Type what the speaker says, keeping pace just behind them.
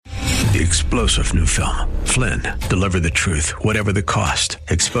the explosive new film, Flynn, Deliver the Truth, Whatever the Cost,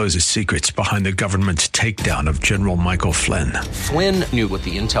 exposes secrets behind the government's takedown of General Michael Flynn. Flynn knew what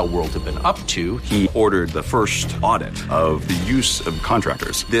the intel world had been up to. He ordered the first audit of the use of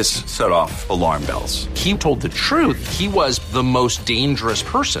contractors. This set off alarm bells. He told the truth. He was the most dangerous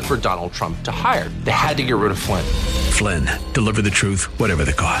person for Donald Trump to hire. They had to get rid of Flynn. Flynn, Deliver the Truth, Whatever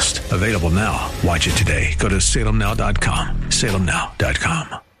the Cost. Available now. Watch it today. Go to salemnow.com.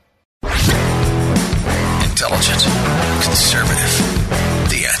 salemnow.com. Intelligent, conservative,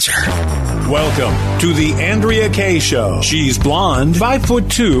 The Answer. Welcome to the Andrea Kaye Show. She's blonde,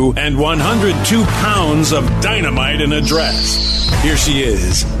 5'2", and 102 pounds of dynamite in a dress. Here she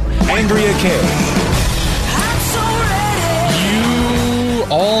is, Andrea Kaye.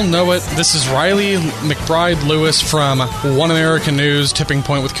 All know it. This is Riley McBride Lewis from One American News, Tipping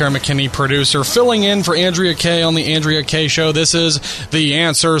Point with Kara McKinney, producer, filling in for Andrea Kaye on the Andrea Kaye Show. This is The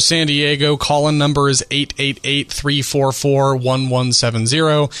Answer San Diego. Call-in number is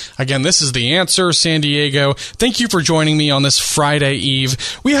 888-344-1170. Again, this is The Answer San Diego. Thank you for joining me on this Friday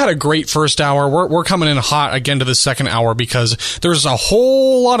Eve. We had a great first hour. We're coming in hot again to the second hour because there's a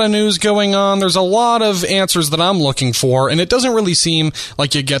whole lot of news going on. There's a lot of answers that I'm looking for, and it doesn't really seem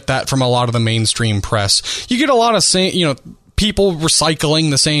like you get that from a lot of the mainstream press. You get a lot of people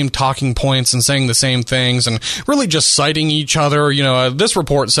recycling the same talking points and saying the same things and really just citing each other. This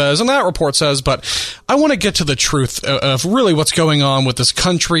report says and that report says, but I want to get to the truth of really what's going on with this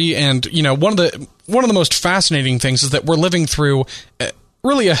country. And, one of the most fascinating things is that we're living through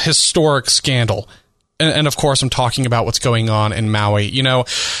really a historic scandal. And of course, I'm talking about what's going on in Maui.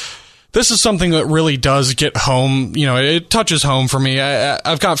 This is something that really does get home. It touches home for me.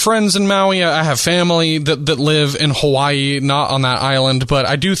 I've got friends in Maui. I have family that live in Hawaii, not on that island. But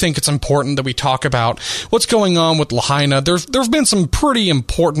I do think it's important that we talk about what's going on with Lahaina. There have been some pretty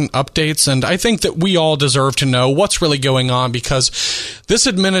important updates, and I think that we all deserve to know what's really going on because this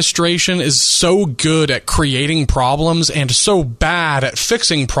administration is so good at creating problems and so bad at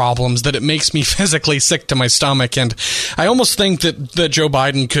fixing problems that it makes me physically sick to my stomach. And I almost think that Joe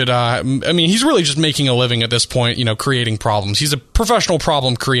Biden could... he's really just making a living at this point, creating problems. He's a professional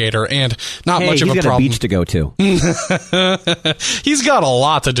problem creator and not much of a problem. He's got a beach to go to. He's got a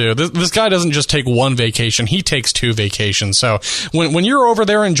lot to do. This guy doesn't just take one vacation. He takes 2 vacations. So when you're over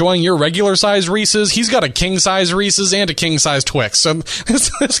there enjoying your regular size Reese's, he's got a king size Reese's and a king size Twix. So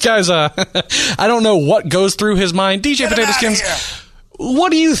this guy's I don't know what goes through his mind. DJ Potato Skins.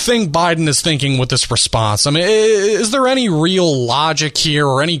 What do you think Biden is thinking with this response? Is there any real logic here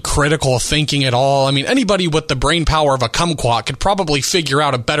or any critical thinking at all? Anybody with the brain power of a kumquat could probably figure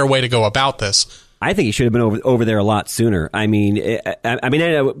out a better way to go about this. I think he should have been over there a lot sooner. I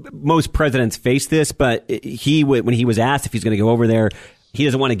know most presidents face this, but when he was asked if he's going to go over there, he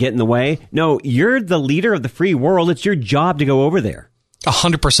doesn't want to get in the way. No, you're the leader of the free world. It's your job to go over there.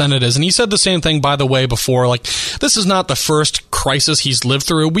 100% it is. And he said the same thing, by the way, before. This is not the first crisis he's lived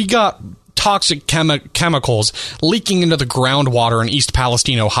through. We got toxic chemicals leaking into the groundwater in East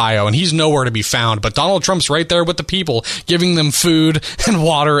Palestine, Ohio, and he's nowhere to be found. But Donald Trump's right there with the people, giving them food and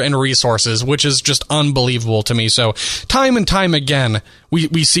water and resources, which is just unbelievable to me. So time and time again,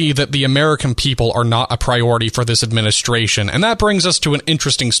 we see that the American people are not a priority for this administration. And that brings us to an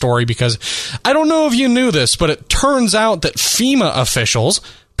interesting story because I don't know if you knew this, but it turns out that FEMA officials,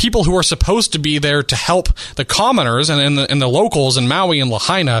 people who are supposed to be there to help the commoners and the locals in Maui and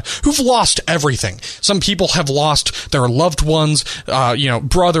Lahaina, who've lost everything. Some people have lost their loved ones,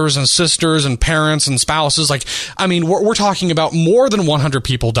 brothers and sisters and parents and spouses. We're talking about more than 100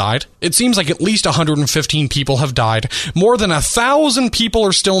 people died. It seems like at least 115 people have died. More than 1,000 people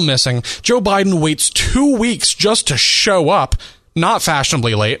are still missing. Joe Biden waits 2 weeks just to show up. Not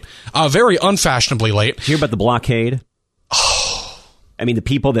fashionably late. Very unfashionably late. Did you hear about the blockade? The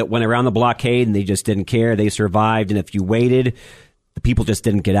people that went around the blockade and they just didn't care. They survived. And if you waited, the people just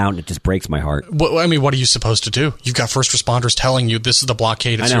didn't get out. And it just breaks my heart. What are you supposed to do? You've got first responders telling you this is the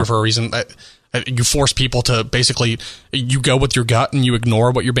blockade. It's here for a reason. You force people to basically, you go with your gut and you ignore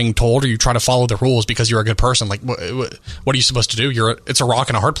what you're being told, or you try to follow the rules because you're a good person. What are you supposed to do? It's a rock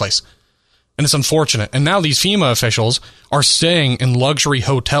and a hard place. And it's unfortunate. And now these FEMA officials are staying in luxury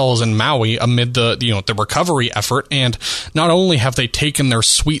hotels in Maui amid the recovery effort. And not only have they taken their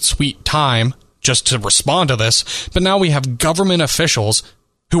sweet, sweet time just to respond to this, but now we have government officials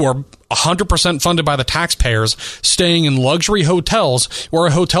who are 100% funded by the taxpayers staying in luxury hotels where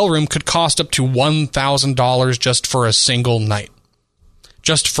a hotel room could cost up to $1,000 just for a single night.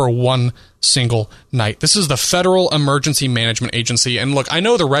 just for one single night. This is the Federal Emergency Management Agency. And look, I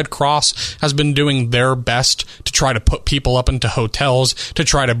know the Red Cross has been doing their best to try to put people up into hotels, to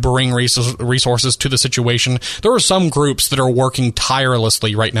try to bring resources to the situation. There are some groups that are working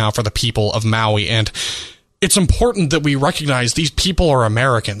tirelessly right now for the people of Maui, and it's important that we recognize these people are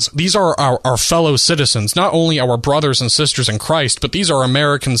Americans. These are our fellow citizens, not only our brothers and sisters in Christ, but these are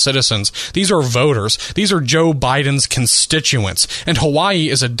American citizens. These are voters. These are Joe Biden's constituents. And Hawaii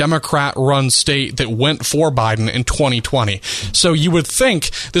is a Democrat-run state that went for Biden in 2020. So you would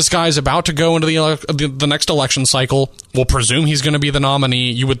think this guy's about to go into the next election cycle. We'll presume he's going to be the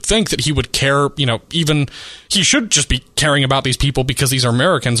nominee. You would think that he would care, even he should just be caring about these people because these are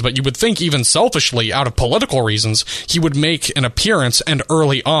Americans, but you would think even selfishly, out of political reasons, he would make an appearance and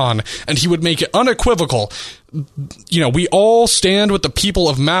early on, and he would make it unequivocal. We all stand with the people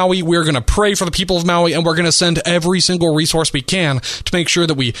of Maui. We're going to pray for the people of Maui, and we're going to send every single resource we can to make sure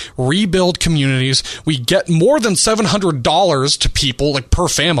that we rebuild communities. We get more than $700 to people, like per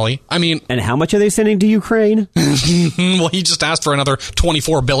family. I mean, and how much are they sending to Ukraine? Well, he just asked for another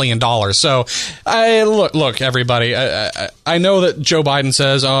 $24 billion. So, look, everybody. I know that Joe Biden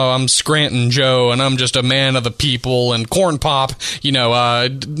says, "Oh, I'm Scranton Joe, and I'm just a man of the people," and Corn Pop,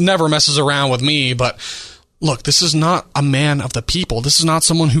 never messes around with me, but. Look, this is not a man of the people. This is not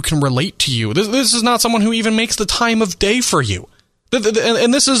someone who can relate to you. This is not someone who even makes the time of day for you.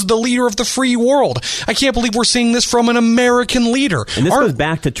 And this is the leader of the free world. I can't believe we're seeing this from an American leader. And this goes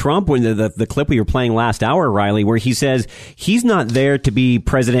back to Trump, when the clip we were playing last hour, Riley, where he says he's not there to be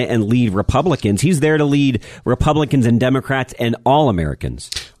president and lead Republicans. He's there to lead Republicans and Democrats and all Americans.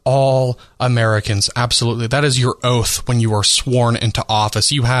 All Americans, absolutely. That is your oath when you are sworn into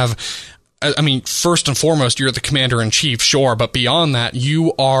office. You have... first and foremost, you're the commander-in-chief, sure, but beyond that,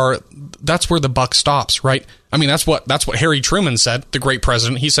 that's where the buck stops, right? That's what Harry Truman said, the great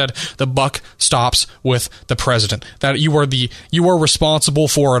president. He said, the buck stops with the president. That you are responsible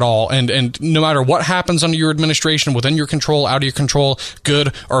for it all, and no matter what happens under your administration, within your control, out of your control,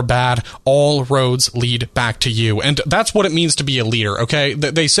 good or bad, all roads lead back to you. And that's what it means to be a leader, okay?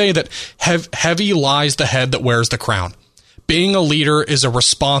 They say that heavy lies the head that wears the crown. Being a leader is a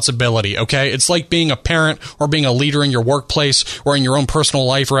responsibility, okay? It's like being a parent or being a leader in your workplace or in your own personal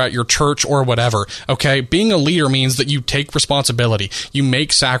life or at your church or whatever, okay? Being a leader means that you take responsibility, you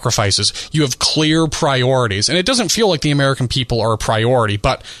make sacrifices, you have clear priorities. And it doesn't feel like the American people are a priority,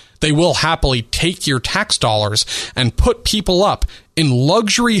 but they will happily take your tax dollars and put people up in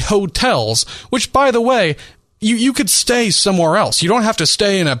luxury hotels, which, by the way, You could stay somewhere else. You don't have to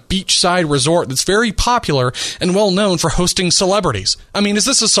stay in a beachside resort that's very popular and well known for hosting celebrities. Is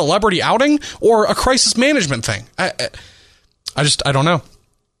this a celebrity outing or a crisis management thing? I don't know.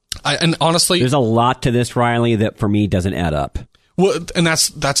 And honestly, there's a lot to this, Riley, that for me doesn't add up. Well, and that's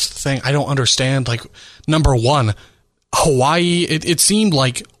the thing. I don't understand. Like, number one, Hawaii, it seemed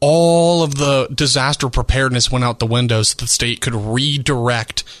like all of the disaster preparedness went out the window so the state could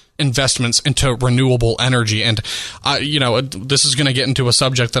redirect investments into renewable energy. And, this is going to get into a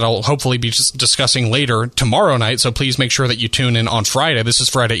subject that I'll hopefully be discussing later tomorrow night. So please make sure that you tune in on Friday. This is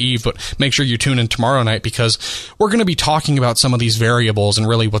Friday Eve, but make sure you tune in tomorrow night because we're going to be talking about some of these variables and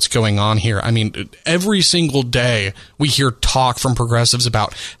really what's going on here. Every single day we hear talk from progressives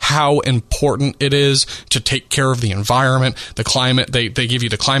about how important it is to take care of the environment, the climate. They give you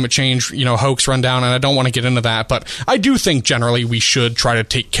the climate change, hoax rundown, and I don't want to get into that, but I do think generally we should try to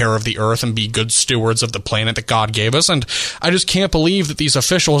take care of the earth and be good stewards of the planet that God gave us. And I just can't believe that these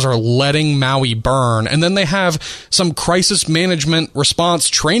officials are letting Maui burn. And then they have some crisis management response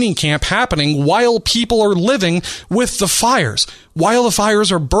training camp happening while people are living with the fires, while the fires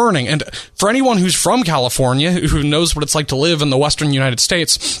are burning. And for anyone who's from California, who knows what it's like to live in the western United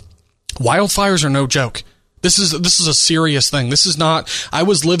States, wildfires are no joke. This is a serious thing. This is not... I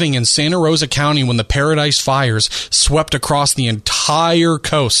was living in Santa Rosa County when the Paradise Fires swept across the entire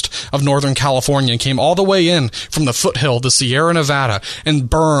coast of Northern California and came all the way in from the foothill, the Sierra Nevada, and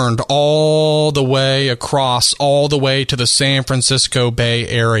burned all the way across, all the way to the San Francisco Bay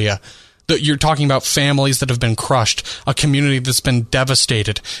Area. You're talking about families that have been crushed, a community that's been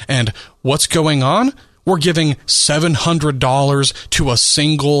devastated. And what's going on? We're giving $700 to a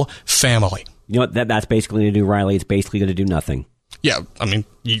single family. You know what that's basically going to do, Riley? It's basically going to do nothing. Yeah,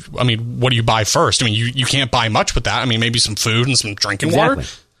 what do you buy first? You can't buy much with that. Maybe some food and some drinking water.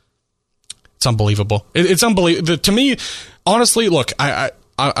 It's unbelievable. It's unbelievable to me. Honestly, look, I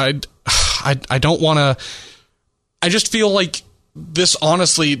don't want to. I just feel like this,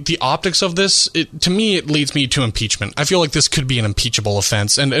 honestly, the optics of this, to me, it leads me to impeachment. I feel like this could be an impeachable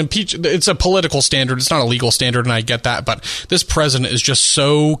offense. And it's a political standard. It's not a legal standard, and I get that. But this president is just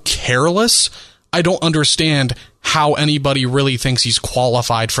so careless. I don't understand how anybody really thinks he's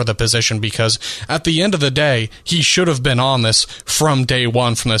qualified for the position, because at the end of the day, he should have been on this from day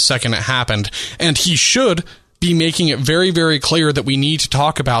one, from the second it happened. And he should be making it very, very clear that we need to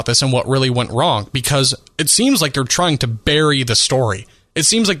talk about this and what really went wrong, because it seems like they're trying to bury the story. It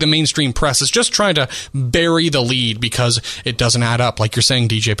seems like the mainstream press is just trying to bury the lead because it doesn't add up, like you're saying,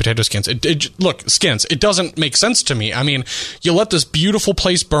 DJ Potato Skins. Look, Skins, it doesn't make sense to me. I mean, you let this beautiful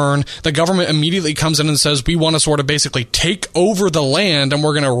place burn, the government immediately comes in and says, we want to sort of basically take over the land and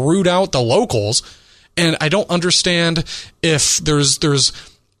we're going to root out the locals. And I don't understand if there's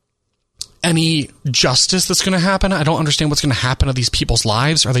any justice that's going to happen. I don't understand what's going to happen to these people's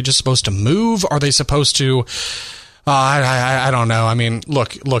lives. Are they just supposed to move? Are they supposed to... I don't know. I mean,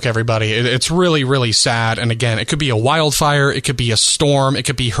 look, everybody. It's really, really sad. And again, it could be a wildfire. It could be a storm. It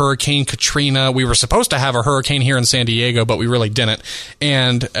could be Hurricane Katrina. We were supposed to have a hurricane here in San Diego, but we really didn't.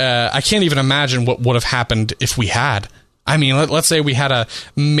 And I can't even imagine what would have happened if we had. I mean, let's say we had a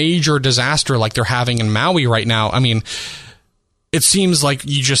major disaster like they're having in Maui right now. I mean, it seems like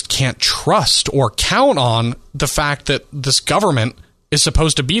you just can't trust or count on the fact that this government is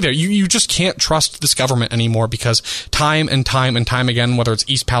supposed to be there. You just can't trust this government anymore, because time and time and time again, whether it's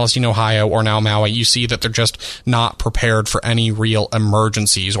East Palestine, Ohio, or now Maui, you see that they're just not prepared for any real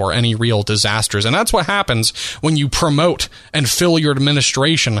emergencies or any real disasters. And that's what happens when you promote and fill your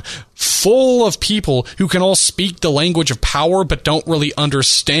administration full of people who can all speak the language of power but don't really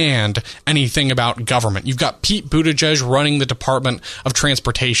understand anything about government. You've got Pete Buttigieg running the Department of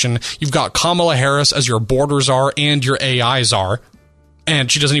Transportation. You've got Kamala Harris as your border czar and your AI czar.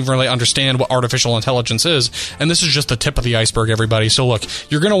 And she doesn't even really understand what artificial intelligence is. And this is just the tip of the iceberg, everybody. So look,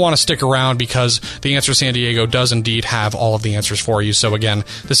 you're going to want to stick around, because The Answer San Diego does indeed have all of the answers for you. So again,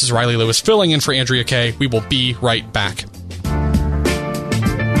 this is Riley Lewis filling in for Andrea Kaye. We will be right back.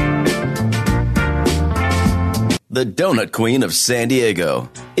 The Donut Queen of San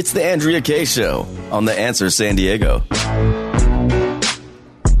Diego. It's the Andrea Kaye Show on The Answer San Diego.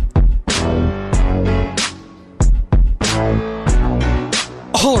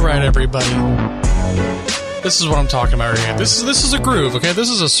 All right, everybody. This is what I'm talking about right here. This is a groove, okay? This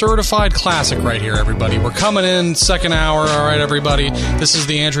is a certified classic right here, everybody. We're coming in, second hour. All right, everybody. This is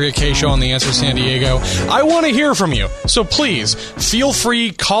the Andrea Kaye Show on The Answer San Diego. I want to hear from you, so please feel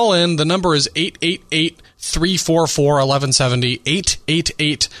free. Call in. The number is 888-344-1170.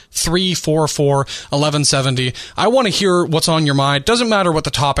 888-344-1170. I want to hear what's on your mind. Doesn't matter what the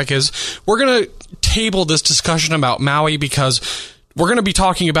topic is. We're going to table this discussion about Maui because we're going to be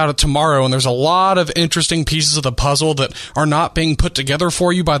talking about it tomorrow, and there's a lot of interesting pieces of the puzzle that are not being put together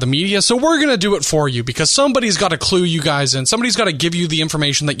for you by the media, so we're going to do it for you, because somebody's got to clue you guys in. Somebody's got to give you the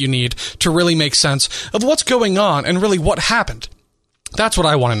information that you need to really make sense of what's going on and really what happened. That's what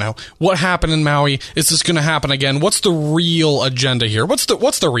I want to know. What happened in Maui? Is this going to happen again? What's the real agenda here? What's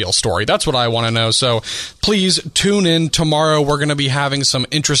the real story? That's what I want to know. So please tune in tomorrow. We're going to be having some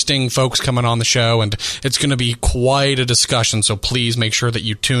interesting folks coming on the show, and it's going to be quite a discussion. So please make sure that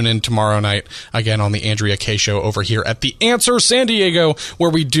you tune in tomorrow night again on the Andrea Kaye Show over here at The Answer San Diego,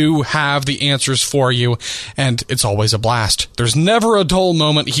 where we do have the answers for you, and it's always a blast. There's never a dull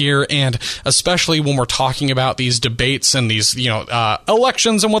moment here, and especially when we're talking about these debates and these,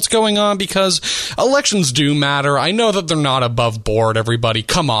 elections and what's going on, because elections do matter. I know that they're not above board, everybody.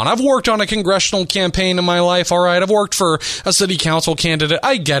 Come on. I've worked on a congressional campaign in my life, all right? I've worked for a city council candidate.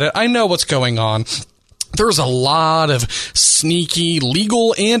 I get it. I know what's going on. There's a lot of sneaky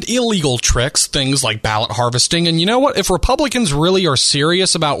legal and illegal tricks, things like ballot harvesting. And you know what? If Republicans really are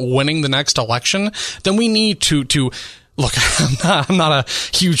serious about winning the next election, then we need to look, I'm not a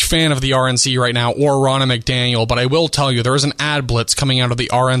huge fan of the RNC right now or Ronna McDaniel, but I will tell you there is an ad blitz coming out of the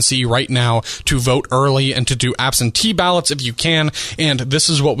RNC right now to vote early and to do absentee ballots if you can, and this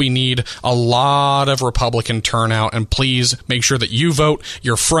is what we need, a lot of Republican turnout, and please make sure that you vote,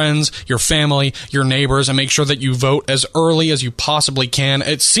 your friends, your family, your neighbors, and make sure that you vote as early as you possibly can.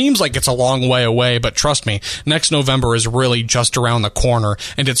 It seems like it's a long way away, but trust me, next November is really just around the corner,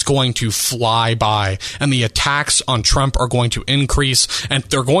 and it's going to fly by, and the attacks on Trump Trump are going to increase, and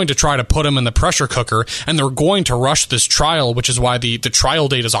they're going to try to put him in the pressure cooker, and they're going to rush this trial, which is why the trial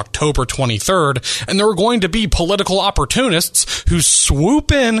date is October 23rd, and there are going to be political opportunists who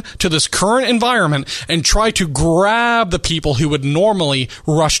swoop in to this current environment and try to grab the people who would normally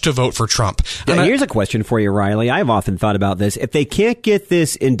rush to vote for Trump. Now, here's a question for you, Riley. I've often thought about this. If they can't get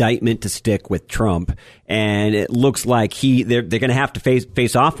this indictment to stick with Trump, and it looks like they're going to have to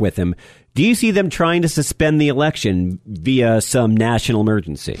face off with him, do you see them trying to suspend the election via some national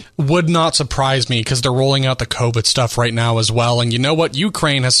emergency? Would not surprise me, because they're rolling out the COVID stuff right now as well. And you know what?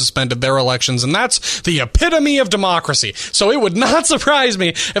 Ukraine has suspended their elections, and that's the epitome of democracy. So it would not surprise me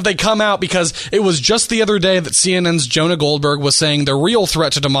if they come out, because it was just the other day that CNN's Jonah Goldberg was saying the real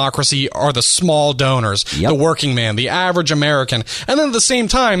threat to democracy are the small donors, the working man, the average American. And then at the same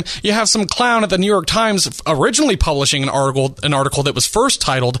time, you have some clown at the New York Times originally publishing an article that was first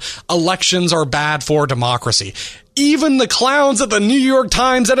titled "Elections are bad for democracy." Even the clowns at the New York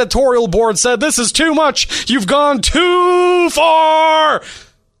Times editorial board said, this is too much. You've gone too far.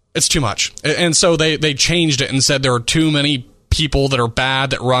 It's too much. And so they changed it and said there are too many people that are bad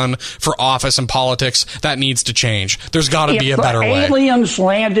that run for office and politics. That needs to change. There's got to be a better way. If aliens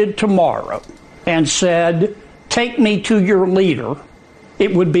landed tomorrow and said, take me to your leader,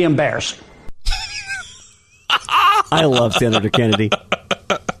 it would be embarrassing. I love Senator Kennedy.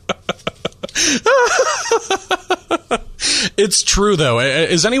 It's true, though.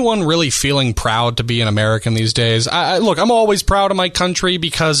 Is anyone really feeling proud to be an American these days? Look, I'm always proud of my country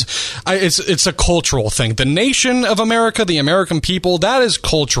because it's a cultural thing. The nation of America, the American people, that is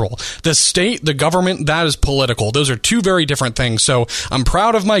cultural. The state, the government, that is political. Those are two very different things. So I'm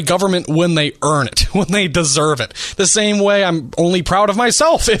proud of my government when they earn it, when they deserve it. The same way I'm only proud of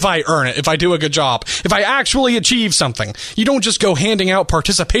myself if I earn it, if I do a good job, if I actually achieve something. You don't just go handing out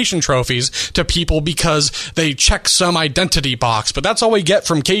participation trophies to people because they check some identity box, but that's all we get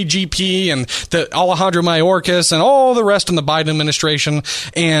from KGP and the Alejandro Mayorkas and all the rest in the Biden administration.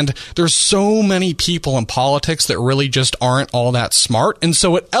 And there's so many people in politics that really just aren't all that smart, and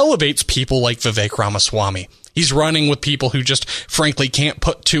so it elevates people like Vivek Ramaswamy. He's running with people who just frankly can't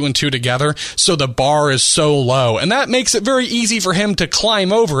put two and two together, so the bar is so low, and that makes it very easy for him to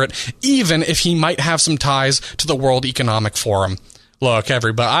climb over it, even if he might have some ties to the World Economic Forum. Look,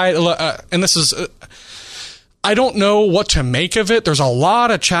 everybody, and this is... I don't know what to make of it. There's a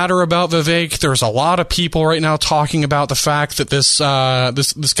lot of chatter about Vivek. There's a lot of people right now talking about the fact that this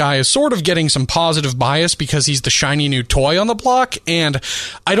guy is sort of getting some positive bias because he's the shiny new toy on the block. And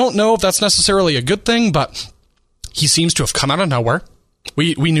I don't know if that's necessarily a good thing, but he seems to have come out of nowhere.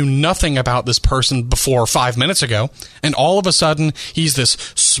 We knew nothing about this person before 5 minutes ago, and all of a sudden, he's this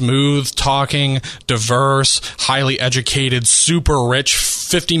smooth-talking, diverse, highly educated, super rich,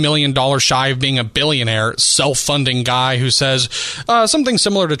 $50 million shy of being a billionaire, self-funding guy who says something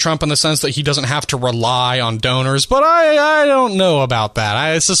similar to Trump in the sense that he doesn't have to rely on donors, but I don't know about that.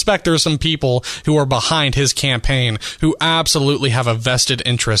 I suspect there's some people who are behind his campaign who absolutely have a vested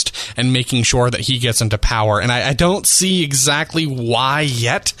interest in making sure that he gets into power, and I don't see exactly why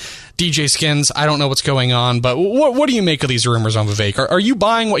yet. DJ Skins, I don't know what's going on, but what do you make of these rumors on Vivek? Are you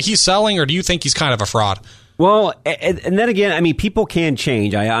buying what he's selling, or do you think he's kind of a fraud? Well, and then again, I mean, people can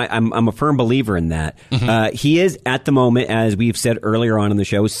change. I'm a firm believer in that. Mm-hmm. He is, at the moment, as we've said earlier on in the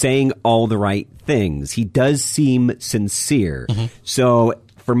show, saying all the right things. He does seem sincere. Mm-hmm. So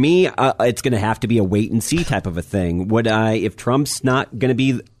for me, it's going to have to be a wait and see type of a thing. If Trump's not going to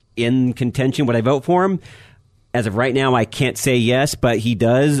be in contention, would I vote for him? As of right now, I can't say yes, but he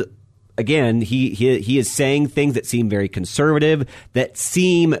does. Again, he is saying things that seem very conservative, that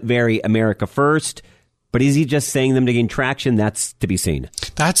seem very America first. But is he just saying them to gain traction? That's to be seen.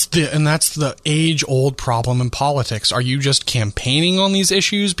 That's the age-old problem in politics. Are you just campaigning on these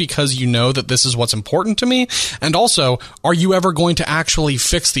issues because you know that this is what's important to me? And also, are you ever going to actually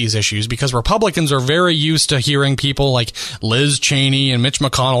fix these issues? Because Republicans are very used to hearing people like Liz Cheney and Mitch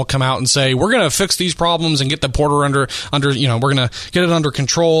McConnell come out and say, we're going to fix these problems and get the border under we're going to get it under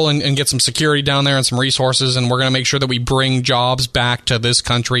control and get some security down there and some resources, and we're going to make sure that we bring jobs back to this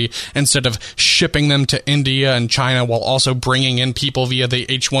country instead of shipping them to India and China while also bringing in people via the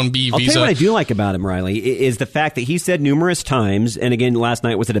H-1B visa. I'll tell you what I do like about him, Riley, is the fact that he said numerous times, and again, last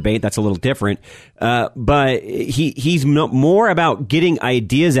night was a debate, that's a little different, but he's more about getting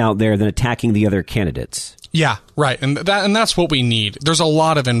ideas out there than attacking the other candidates. Yeah, right. And that's what we need. There's a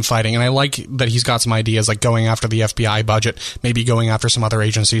lot of infighting, and I like that he's got some ideas like going after the FBI budget, maybe going after some other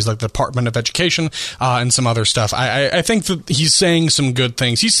agencies like the Department of Education and some other stuff. I think that he's saying some good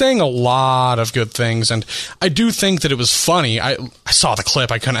things. He's saying a lot of good things, and I do think that it was funny. I saw the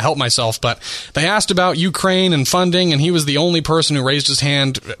clip. I couldn't help myself, but they asked about Ukraine and funding, and he was the only person who raised his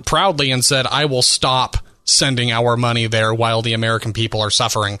hand proudly and said, I will stop sending our money there while the American people are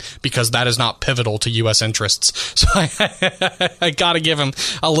suffering, because that is not pivotal to U.S. interests. So I got to give him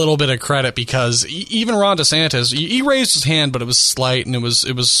a little bit of credit, because even Ron DeSantis, he raised his hand, but it was slight and it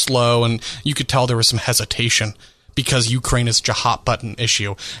was slow, and you could tell there was some hesitation because Ukraine is such a hot button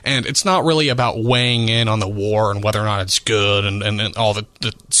issue, and it's not really about weighing in on the war and whether or not it's good and all the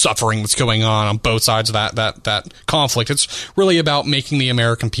suffering that's going on both sides of that conflict. It's really about making the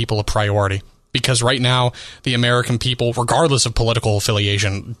American people a priority. Because right now, the American people, regardless of political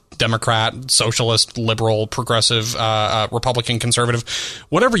affiliation, Democrat, socialist, liberal, progressive, Republican, conservative,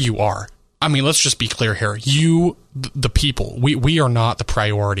 whatever you are, I mean, let's just be clear here. You, the people, we are not the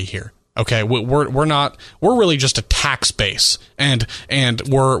priority here. Okay, we're not. We're really just a tax base, and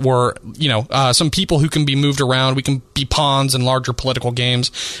we're some people who can be moved around. We can be pawns in larger political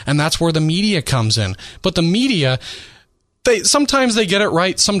games, and that's where the media comes in. But the media, sometimes they get it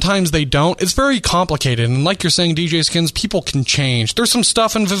right, sometimes they don't. It's very complicated, and like you're saying, DJ Skins, people can change. There's some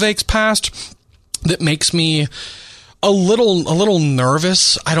stuff in Vivek's past that makes me a little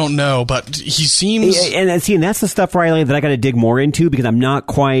nervous. I don't know, but he seems... And that's the stuff, Riley, that I got to dig more into, because I'm not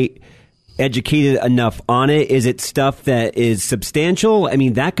quite educated enough on it. Is it stuff that is substantial? I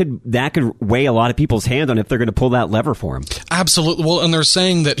mean, that could weigh a lot of people's hand on if they're going to pull that lever for him. Absolutely. Well, and they're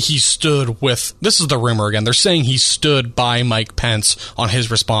saying that he stood with, this is the rumor again, they're saying he stood by Mike Pence on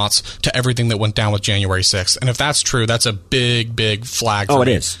his response to everything that went down with January 6th. And if that's true, that's a big flag for me. Oh, it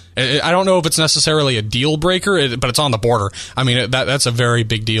is. I don't know if it's necessarily a deal breaker, but it's on the border. I mean, that's a very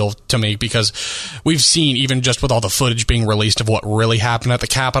big deal to me, because we've seen, even just with all the footage being released of what really happened at the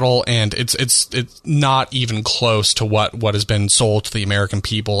Capitol, and it's not even close to what has been sold to the American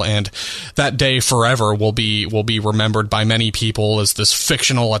people. And that day forever will be remembered by many people as this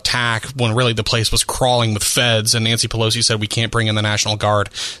fictional attack, when really the place was crawling with feds, and Nancy Pelosi said we can't bring in the National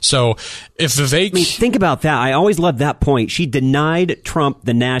Guard. So if Vivek... I mean, think about that. I always loved that point. She denied Trump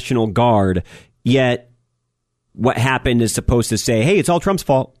the National Guard, yet what happened is supposed to say, hey, it's all Trump's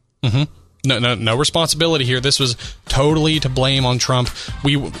fault. Mm-hmm. No responsibility here. This was totally to blame on Trump.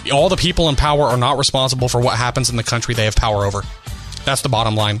 All the people in power are not responsible for what happens in the country they have power over. That's the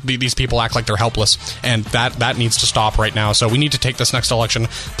bottom line. These people act like they're helpless, and that needs to stop right now. So we need to take this next election.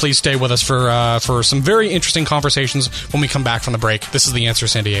 Please stay with us for some very interesting conversations when we come back from the break. This is The Answer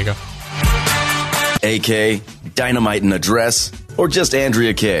San Diego. AK, Dynamite and Address, or just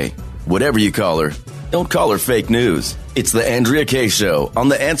Andrea Kaye. Whatever you call her, don't call her fake news. It's The Andrea Kaye Show on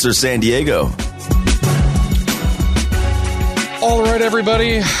The Answer San Diego. All right,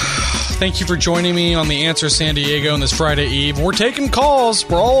 everybody. Thank you for joining me on The Answer San Diego on this Friday Eve. We're taking calls.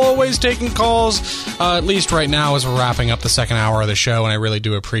 We're always taking calls, at least right now as we're wrapping up the second hour of the show, and I really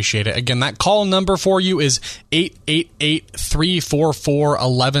do appreciate it. Again, that call number for you is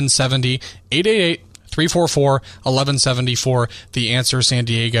 888-344-1170, 888-344-1170 The Answer San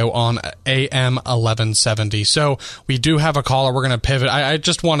Diego on AM 1170. So we do have a caller. We're going to pivot. I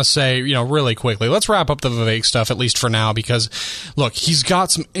just want to say, really quickly, let's wrap up the Vivek stuff, at least for now, because look, he's got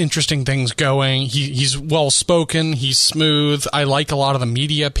some interesting things going. He's well spoken. He's smooth. I like a lot of the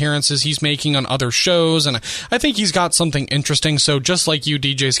media appearances he's making on other shows, and I think he's got something interesting. So just like you,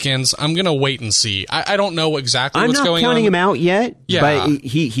 DJ Skins, I'm going to wait and see. I don't know exactly what's going on. I'm not counting him out yet, yeah, but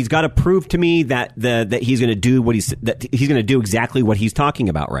he's got to prove to me that that he's going to do he's going to do exactly what he's talking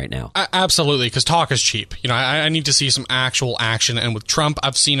about right now. Absolutely, because talk is cheap. I need to see some actual action. And with Trump,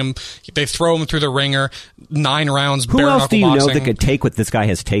 I've seen him. They throw him through the ringer, 9 rounds. Who else do you know that could take what this guy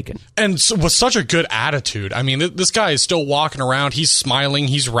has taken? And with such a good attitude. I mean, this guy is still walking around. He's smiling.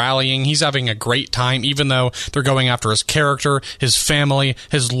 He's rallying. He's having a great time, even though they're going after his character, his family,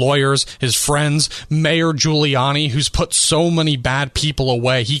 his lawyers, his friends. Mayor Giuliani, who's put so many bad people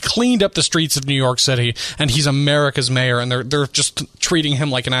away. He cleaned up the streets of New York City, and he's America's mayor, and they're just treating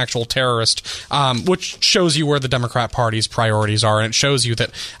him like an actual terrorist, which shows you where the Democrat Party's priorities are, and it shows you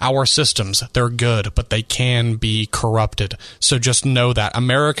that our systems, they're good, but they can be corrupted. So just know that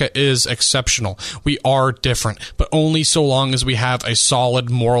America is exceptional. We are different, but only so long as we have a solid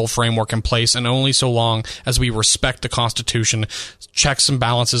moral framework in place, and only so long as we respect the Constitution, checks and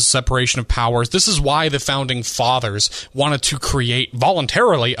balances, separation of powers. This is why the founding fathers wanted to create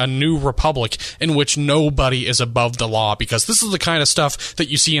voluntarily a new republic in which which nobody is above the law, because this is the kind of stuff that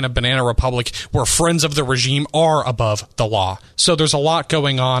you see in a banana republic where friends of the regime are above the law. So there's a lot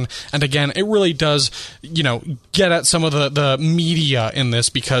going on. And again, it really does, get at some of the media in this,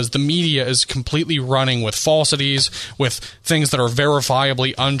 because the media is completely running with falsities, with things that are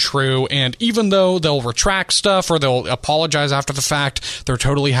verifiably untrue. And even though they'll retract stuff or they'll apologize after the fact, they're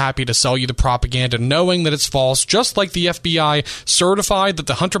totally happy to sell you the propaganda, knowing that it's false, just like the FBI certified that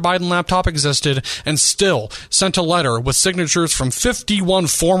the Hunter Biden laptop existed and still sent a letter with signatures from 51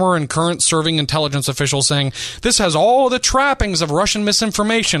 former and current serving intelligence officials saying, this has all the trappings of Russian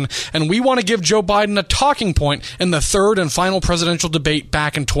misinformation, and we want to give Joe Biden a talking point in the third and final presidential debate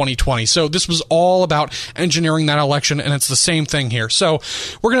back in 2020. So this was all about engineering that election, and it's the same thing here. So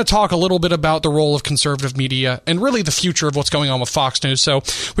we're going to talk a little bit about the role of conservative media and really the future of what's going on with Fox News. So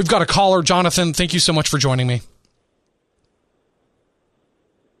we've got a caller. Jonathan, thank you so much for joining me.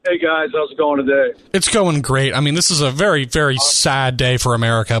 Hey guys, how's it going today? It's going great. I mean, this is a very, very sad day for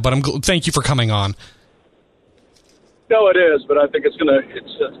America, but thank you for coming on. No, it is, but I think it's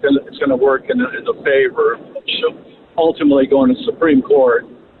gonna work in the favor of ultimately going to the Supreme Court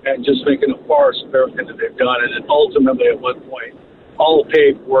and just making a farce of everything that they've done. And then ultimately, at one point, all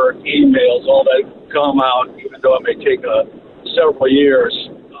paperwork, emails, all that come out, even though it may take several years,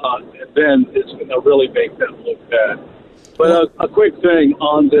 and then it's going to really make them look bad. But a quick thing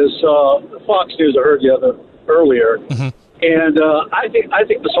on this Fox News I heard earlier, and I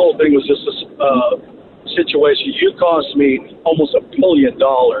think this whole thing was just a situation. You cost me almost $1 billion.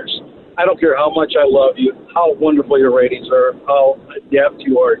 I don't care how much I love you, how wonderful your ratings are, how adept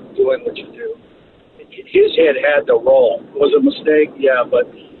you are doing what you do. His head had to roll. Was it a mistake? Yeah, but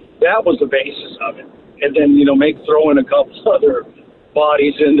that was the basis of it. And then, throw in a couple other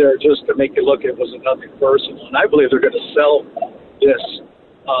bodies in there just to make it look it was nothing personal. And I believe they're going to sell this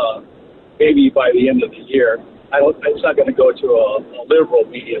maybe by the end of the year. It's not going to go to a liberal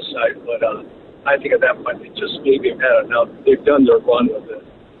media site, but I think at that point they just maybe have had enough. They've done their run with it.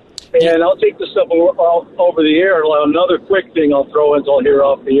 And I'll take this stuff over the air. Another quick thing I'll throw in, I'll hear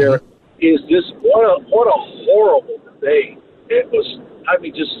off the air, is this, what a horrible debate. It was,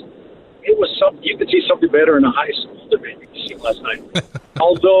 it was something, you could see something better in a high school debate you see last night.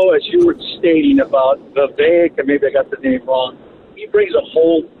 Although, as you were stating about Vivek, and maybe I got the name wrong, he brings a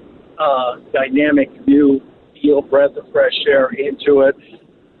whole dynamic new feel, breath of fresh air into it.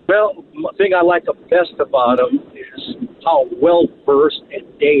 Well, the thing I like the best about him is how well-versed in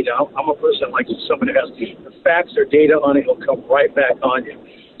data. I'm a person that likes somebody that has the facts or data on it, he'll come right back on you.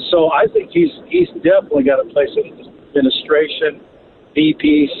 So I think he's definitely got a place in the administration,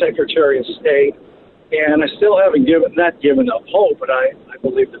 VP, Secretary of State, and I still haven't not given up hope, but I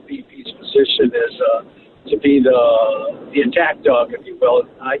believe the VP's position is to be the attack dog, if you will.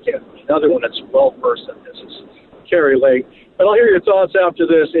 Another one that's well-versed in this is Kaye Lake. But I'll hear your thoughts after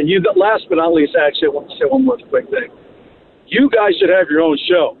this. And last but not least, actually, I want to say one more quick thing. You guys should have your own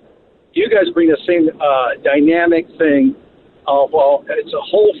show. You guys bring the same dynamic thing. It's a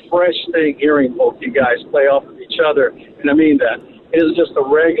whole fresh thing hearing both you guys play off of each other, and I mean that. It is just a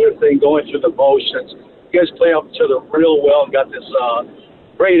regular thing going through the motions. You guys play off each other real well and got this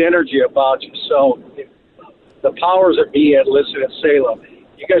great energy about you. So the powers that be had listened in Salem,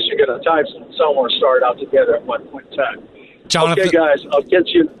 you guys should get a time somewhere start out together at one point in time. Jonathan, okay, guys, I'll get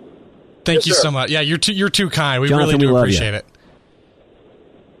you. Thank you so much. Yeah, you're too kind. We Jonathan, really do we appreciate it.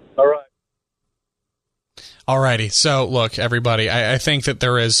 All right. Alrighty, so look, everybody, I think that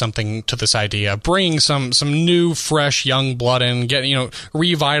there is something to this idea. Bringing some new, fresh, young blood in,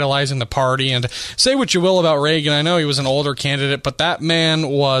 revitalizing the party, and say what you will about Reagan. I know he was an older candidate, but that man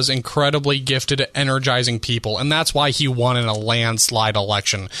was incredibly gifted at energizing people, and that's why he won in a landslide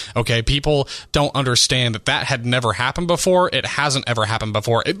election. Okay, people don't understand that had never happened before. It hasn't ever happened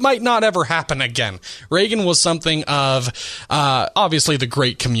before. It might not ever happen again. Reagan was something of, obviously, the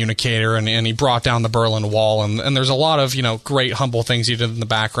great communicator, and he brought down the Berlin Wall. And there's a lot of, great, humble things he did in the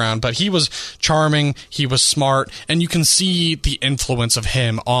background, but he was charming, he was smart, and you can see the influence of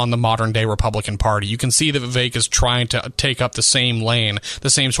him on the modern-day Republican Party. You can see that Vivek is trying to take up the same lane, the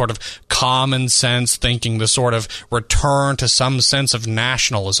same sort of common sense thinking, the sort of return to some sense of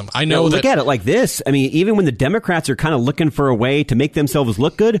nationalism. I know that... Look at it like this. I mean, even when the Democrats are kind of looking for a way to make themselves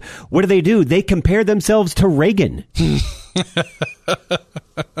look good, what do? They compare themselves to Reagan.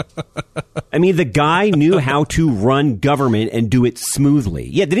 I mean, the guy knew how to run government and do it smoothly.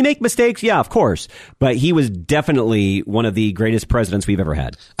 Yeah, did he make mistakes? Yeah, of course. But he was definitely one of the greatest presidents we've ever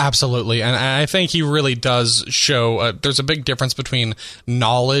had. Absolutely. And I think he really does show there's a big difference between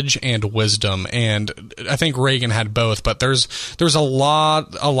knowledge and wisdom. And I think Reagan had both. But there's a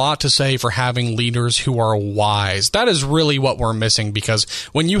lot to say for having leaders who are wise. That is really what we're missing, because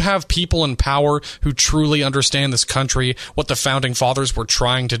when you have people in power who truly understand this country, what the founding fathers were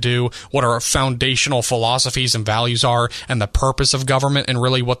trying to do, what our foundational philosophies and values are, and the purpose of government, and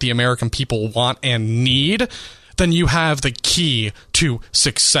really what the American people want and need, then you have the key to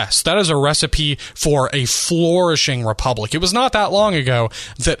success. That is a recipe for a flourishing republic. It was not that long ago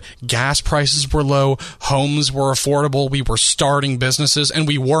that gas prices were low, homes were affordable, we were starting businesses, and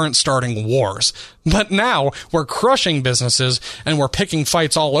we weren't starting wars. But now we're crushing businesses and we're picking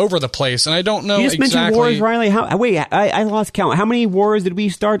fights all over the place. And I don't know exactly. You just mentioned wars, Riley. I lost count. How many wars did we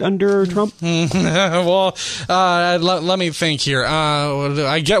start under Trump? Well, let me think here.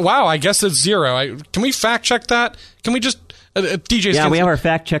 I guess it's 0. Can we fact check that? Can we just... DJ? Yeah, we have our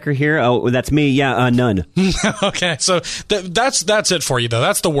fact checker here. Oh, that's me. Yeah, none. Okay, so that's it for you, though.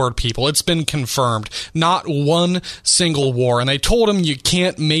 That's the word, people. It's been confirmed. Not one single war. And they told him you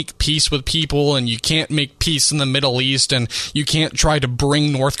can't make peace with people, and you can't make peace in the Middle East, and you can't try to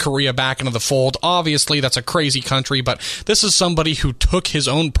bring North Korea back into the fold. Obviously, that's a crazy country, but this is somebody who took his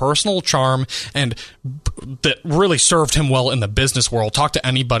own personal charm and that really served him well in the business world. Talk to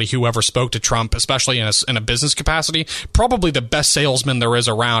anybody who ever spoke to Trump, especially in a business capacity. Probably the best salesman there is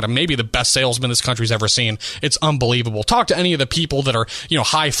around, and maybe the best salesman this country's ever seen. It's unbelievable. Talk to any of the people that are,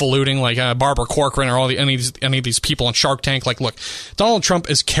 highfalutin, like Barbara Corcoran, or any of these people on Shark Tank. Like, look, Donald Trump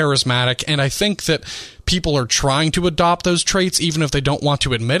is charismatic, and I think that people are trying to adopt those traits, even if they don't want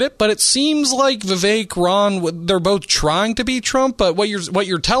to admit it. But it seems like Vivek, Ron, they're both trying to be Trump. But what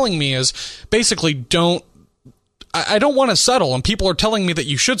you're telling me is basically I don't want to settle, and people are telling me that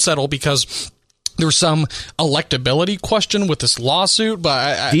you should settle because there's some electability question with this lawsuit.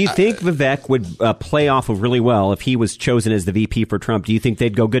 But do you think Vivek would play off of really well if he was chosen as the VP for Trump? Do you think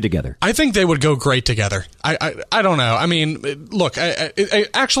they'd go good together? I think they would go great together. I don't know. I mean, look,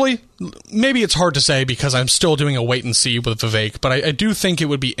 actually, maybe it's hard to say because I'm still doing a wait and see with Vivek, but I do think it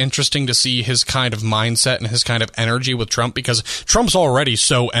would be interesting to see his kind of mindset and his kind of energy with Trump, because Trump's already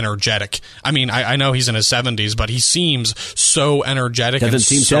so energetic. I mean, I know he's in his 70s, but he seems so energetic and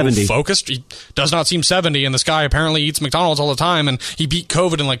so 70. Focused. He does not seem 70, and this guy apparently eats McDonald's all the time, and he beat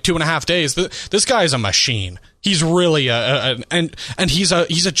COVID in like 2.5 days. This guy is a machine. He's really and he's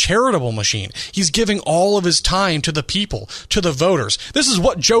a charitable machine. He's giving all of his time to the people, to the voters. This is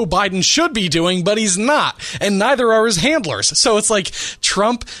what Joe Biden should be doing, but he's not, and neither are his handlers. So it's like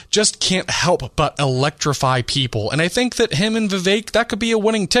Trump just can't help but electrify people. And I think that him and Vivek, that could be a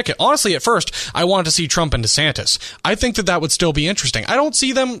winning ticket. Honestly, at first, I wanted to see Trump and DeSantis. I think that would still be interesting. I don't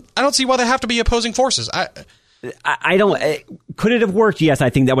see why they have to be opposing forces. I don't. Could it have worked? Yes,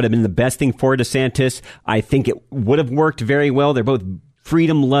 I think that would have been the best thing for DeSantis. I think it would have worked very well. They're both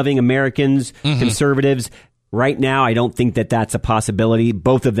freedom-loving Americans, conservatives. Right now, I don't think that that's a possibility.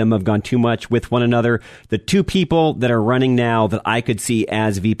 Both of them have gone too much with one another. The two people that are running now that I could see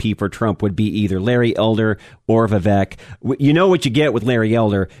as VP for Trump would be either Larry Elder or Vivek. You know what you get with Larry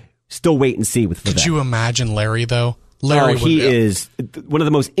Elder. Still wait and see with Vivek. Could you imagine Larry, though? Larry is one of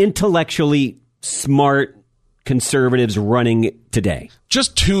the most intellectually smart conservatives running today.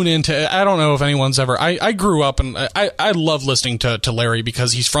 Just tune into, I don't know if anyone's ever, I grew up and I love listening to Larry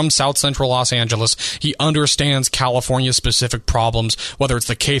because he's from South Central Los Angeles. He understands California specific problems, whether it's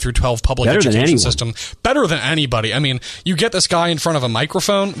the K through 12 public education system. Better than anybody. I mean, you get this guy in front of a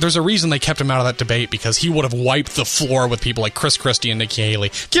microphone, there's a reason they kept him out of that debate, because he would have wiped the floor with people like Chris Christie and Nikki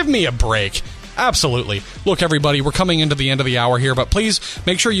Haley. Give me a break. Absolutely. Look, everybody, we're coming into the end of the hour here, but please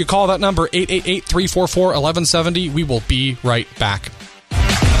make sure you call that number, 888-344-1170. We will be right back.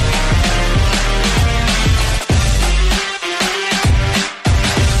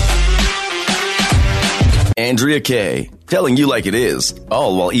 Andrea Kaye, telling you like it is,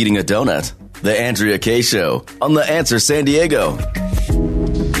 all while eating a donut. The Andrea Kaye Show on The Answer San Diego.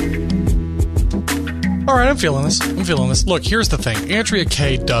 All right, I'm feeling this. Look, here's the thing. Andrea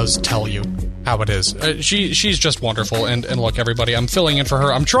Kaye does tell you how it is. She's just wonderful, and look, everybody, I'm filling in for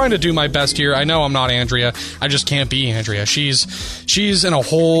her. I'm trying to do my best here. I know I'm not Andrea. I just can't be Andrea. She's in a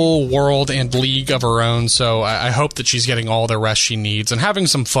whole world and league of her own, so I hope that she's getting all the rest she needs and having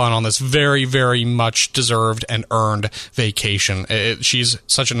some fun on this very, very much deserved and earned vacation. She's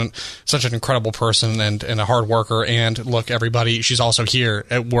such an incredible person and a hard worker, and look, everybody, she's also here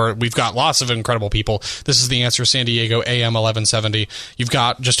where we've got lots of incredible people. This is The Answer San Diego, AM 1170. You've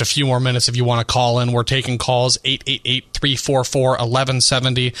got just a few more minutes if you want to call in. We're taking calls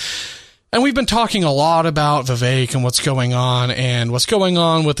 888-344-1170. And we've been talking a lot about Vivek and what's going on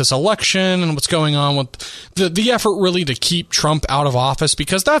with this election and what's going on with the effort really to keep Trump out of office,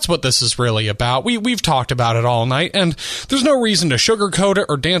 because that's what this is really about. We've talked about it all night, and there's no reason to sugarcoat it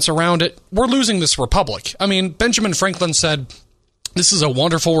or dance around it. We're losing this republic. I mean, Benjamin Franklin said, this is a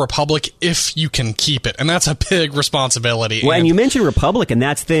wonderful republic if you can keep it, and that's a big responsibility. Well, and you mentioned republic, and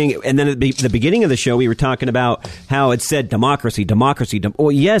that's thing. And then at the beginning of the show, we were talking about how it said democracy.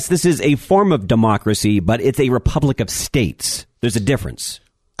 Well, yes, this is a form of democracy, but it's a republic of states. There's a difference.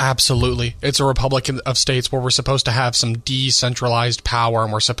 Absolutely. It's a republic of states where we're supposed to have some decentralized power,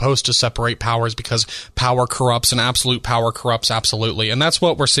 and we're supposed to separate powers because power corrupts and absolute power corrupts absolutely. And that's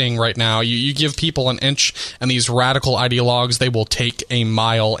what we're seeing right now. You give people an inch, and these radical ideologues, they will take a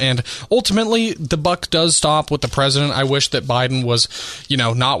mile. And ultimately, the buck does stop with the president. I wish that Biden was,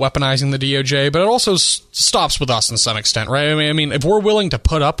 not weaponizing the DOJ, but it also stops with us in some extent, right? I mean, if we're willing to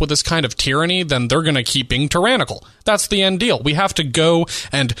put up with this kind of tyranny, then they're going to keep being tyrannical. That's the end deal. We have to go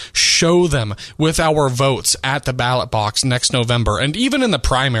and show them with our votes at the ballot box next November. And even in the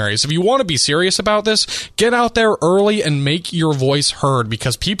primaries, if you want to be serious about this, get out there early and make your voice heard,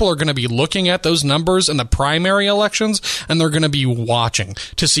 because people are going to be looking at those numbers in the primary elections, and they're going to be watching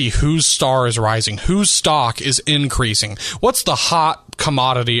to see whose star is rising, whose stock is increasing, what's the hot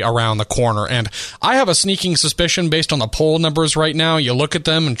commodity around the corner. And I have a sneaking suspicion based on the poll numbers right now. You look at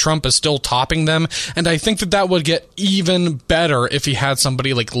them and Trump is still topping them, and I think that would get even better if he had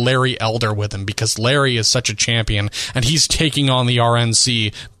somebody like Larry Elder with him, because Larry is such a champion and he's taking on the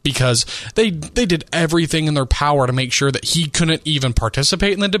RNC because they did everything in their power to make sure that he couldn't even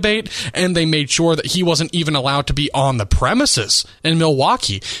participate in the debate, and they made sure that he wasn't even allowed to be on the premises in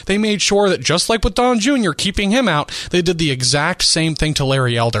Milwaukee. They made sure that, just like with Don Jr., keeping him out, they did the exact same thing to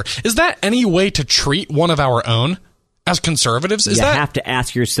Larry Elder. Is that any way to treat one of our own as conservatives? You have to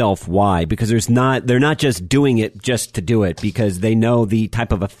ask yourself why, because they're not just doing it just to do it, because they know the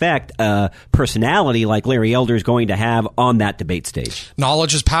type of effect personality like Larry Elder is going to have on that debate stage.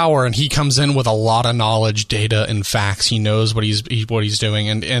 Knowledge is power, and he comes in with a lot of knowledge, data, and facts. He knows what he's doing,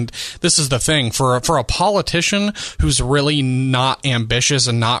 and this is the thing for a politician who's really not ambitious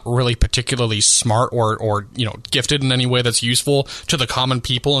and not really particularly smart or gifted in any way that's useful to the common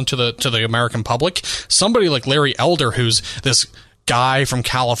people and to the American public. Somebody like Larry Elder, who's this guy from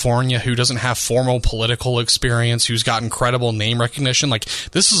California who doesn't have formal political experience, who's got incredible name recognition. Like,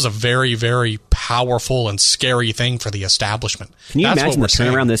 this is a very, very powerful and scary thing for the establishment. Can you imagine the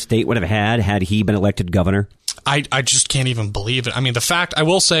turnaround this state would have had he been elected governor? I just can't even believe it. I mean, I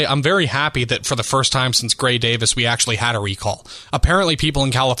will say I'm very happy that for the first time since Gray Davis, we actually had a recall. Apparently, people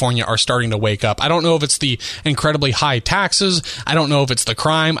in California are starting to wake up. I don't know if it's the incredibly high taxes. I don't know if it's the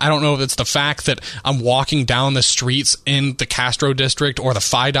crime. I don't know if it's the fact that I'm walking down the streets in the Castro district or the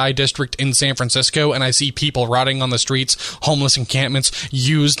Fidei district in San Francisco, and I see people rotting on the streets, homeless encampments,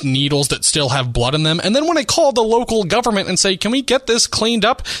 used needles that still have blood in them. And then when I call the local government and say, can we get this cleaned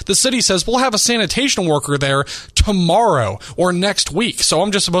up? The city says, we'll have a sanitation worker there tomorrow or next week. So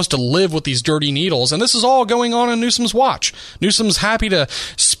I'm just supposed to live with these dirty needles. And this is all going on in Newsom's watch. Newsom's happy to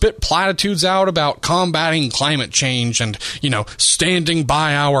spit platitudes out about combating climate change and, standing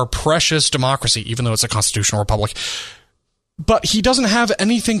by our precious democracy, even though it's a constitutional republic. But he doesn't have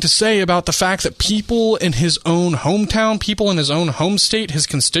anything to say about the fact that people in his own hometown, people in his own home state, his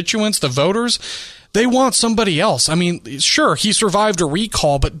constituents, the voters, they want somebody else. I mean, sure, he survived a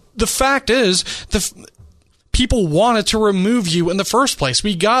recall, but the fact is, people wanted to remove you in the first place.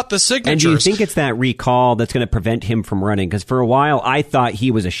 We got the signatures. And do you think it's that recall that's going to prevent him from running? Because for a while, I thought he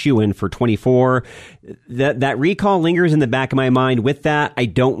was a shoo-in for 24. That recall lingers in the back of my mind. With that, I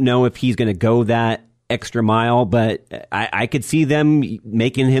don't know if he's going to go that extra mile, but I could see them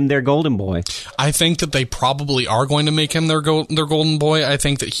making him their golden boy. I think that they probably are going to make him their golden boy. I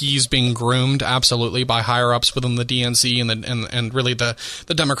think that he's being groomed absolutely by higher ups within the DNC and really the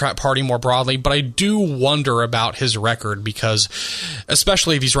Democrat Party more broadly. But I do wonder about his record, because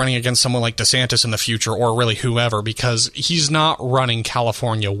especially if he's running against someone like DeSantis in the future, or really whoever, because he's not running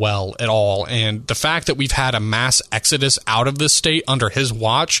California well at all. And the fact that we've had a mass exodus out of this state under his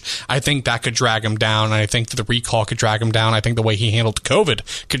watch, I think that could drag him down. I think that the recall could drag him down. I think the way he handled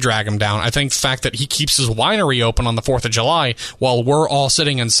COVID could drag him down. I think the fact that he keeps his winery open on the 4th of July while we're all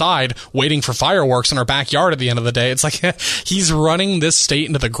sitting inside waiting for fireworks in our backyard at the end of the day, it's like he's running this state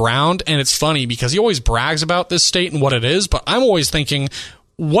into the ground. And it's funny because he always brags about this state and what it is, but I'm always thinking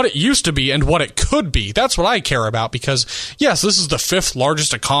what it used to be and what it could be. That's what I care about, because yes, this is the 5th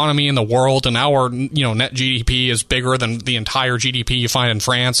largest economy in the world, and our net GDP is bigger than the entire GDP you find in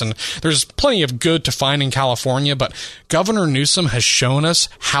France, and there's plenty of good to find in California, but Governor Newsom has shown us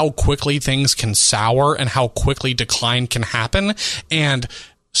how quickly things can sour and how quickly decline can happen, and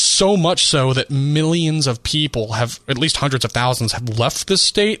so much so that millions of people have, at least hundreds of thousands, have left this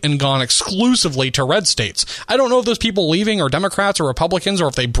state and gone exclusively to red states. I don't know if those people leaving are Democrats or Republicans, or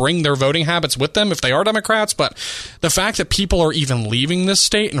if they bring their voting habits with them if they are Democrats, but the fact that people are even leaving this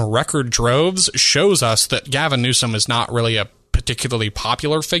state in record droves shows us that Gavin Newsom is not really a particularly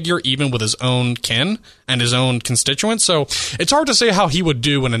popular figure, even with his own kin and his own constituents. So it's hard to say how he would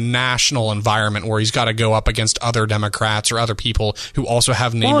do in a national environment where he's got to go up against other Democrats or other people who also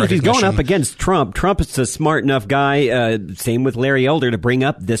have name recognition. If he's going up against Trump is a smart enough guy, same with Larry Elder, to bring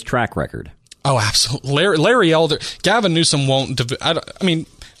up this track record. Oh, absolutely. Larry Elder, Gavin Newsom won't,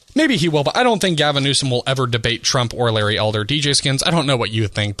 maybe he will, but I don't think Gavin Newsom will ever debate Trump or Larry Elder. DJ Skins, I don't know what you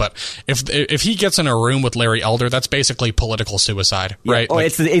think, but if he gets in a room with Larry Elder, that's basically political suicide, right?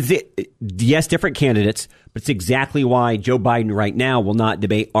 Yeah. Yes, different candidates, but it's exactly why Joe Biden right now will not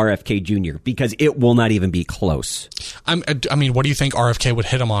debate RFK Jr., because it will not even be close. What do you think RFK would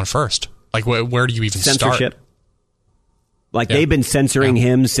hit him on first? Like, where do you even Censorship. start? They've been censoring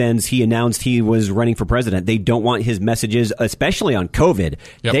him since he announced he was running for president. They don't want his messages, especially on COVID.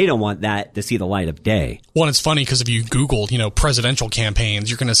 Yep. They don't want that to see the light of day. Well, it's funny because if you Google, presidential campaigns,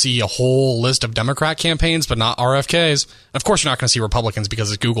 you're going to see a whole list of Democrat campaigns, but not RFK's. Of course, you're not going to see Republicans because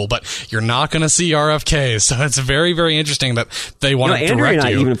it's Google, but you're not going to see RFK's. So it's very, very interesting that they want to direct you. Andrea and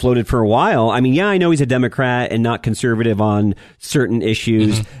I even floated for a while. I know he's a Democrat and not conservative on certain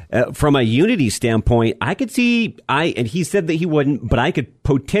issues. Mm-hmm. From a unity standpoint, I could see, and he said that he wouldn't, but I could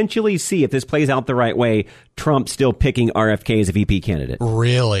potentially see, if this plays out the right way, Trump still picking RFK as a VP candidate.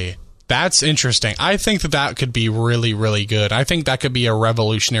 Really? That's interesting. I think that could be really, really good. I think that could be a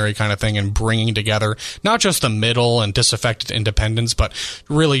revolutionary kind of thing in bringing together not just the middle and disaffected independents, but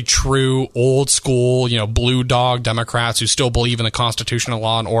really true old school, blue dog Democrats who still believe in the constitutional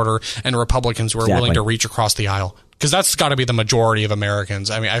law and order, and Republicans who are willing to reach across the aisle. Because that's got to be the majority of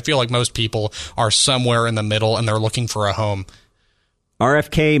Americans. I feel like most people are somewhere in the middle and they're looking for a home.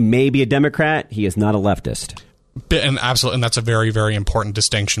 RFK may be a Democrat. He is not a leftist. And absolutely, and that's a very, very important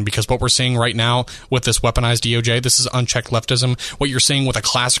distinction, because what we're seeing right now with this weaponized DOJ, this is unchecked leftism. What you're seeing with a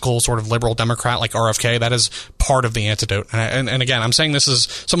classical sort of liberal Democrat like RFK, that is part of the antidote. And again, I'm saying this is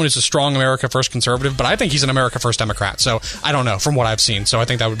someone who's a strong America First conservative, but I think he's an America First Democrat. So I don't know from what I've seen. So I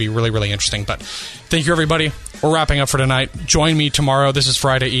think that would be really, really interesting. But thank you, everybody. We're wrapping up for tonight. Join me tomorrow. This is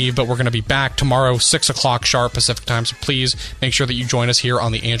Friday Eve, but we're going to be back tomorrow, 6 o'clock sharp Pacific time. So please make sure that you join us here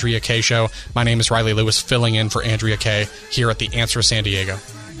on the Andrea Kaye Show. My name is Riley Lewis, filling in for Andrea Kaye here at The Answer San Diego.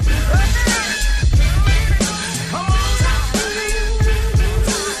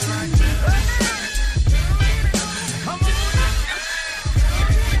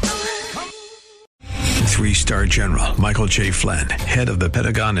 Three-star General Michael J. Flynn, head of the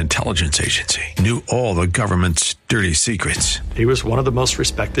Pentagon Intelligence Agency, knew all the government's dirty secrets. He was one of the most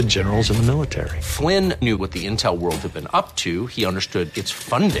respected generals in the military. Flynn knew what the intel world had been up to. He understood its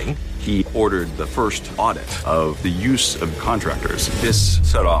funding. He ordered the first audit of the use of contractors. This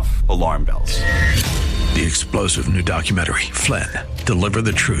set off alarm bells. The explosive new documentary, Flynn, Deliver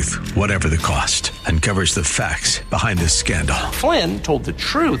the Truth, Whatever the Cost, uncovers the facts behind this scandal. Flynn told the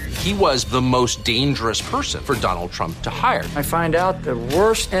truth. He was the most dangerous person for Donald Trump to hire. I find out the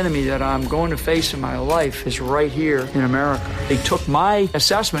worst enemy that I'm going to face in my life is right here in America. They took my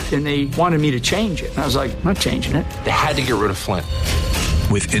assessment and they wanted me to change it. And I was like, I'm not changing it. They had to get rid of Flynn.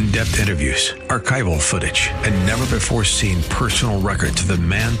 With in-depth interviews, archival footage, and never-before-seen personal records of the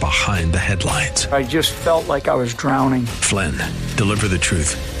man behind the headlines. I just felt like I was drowning. Flynn, Deliver the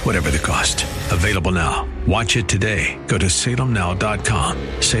Truth, Whatever the Cost. Available now. Watch it today. Go to salemnow.com.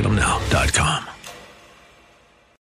 salemnow.com.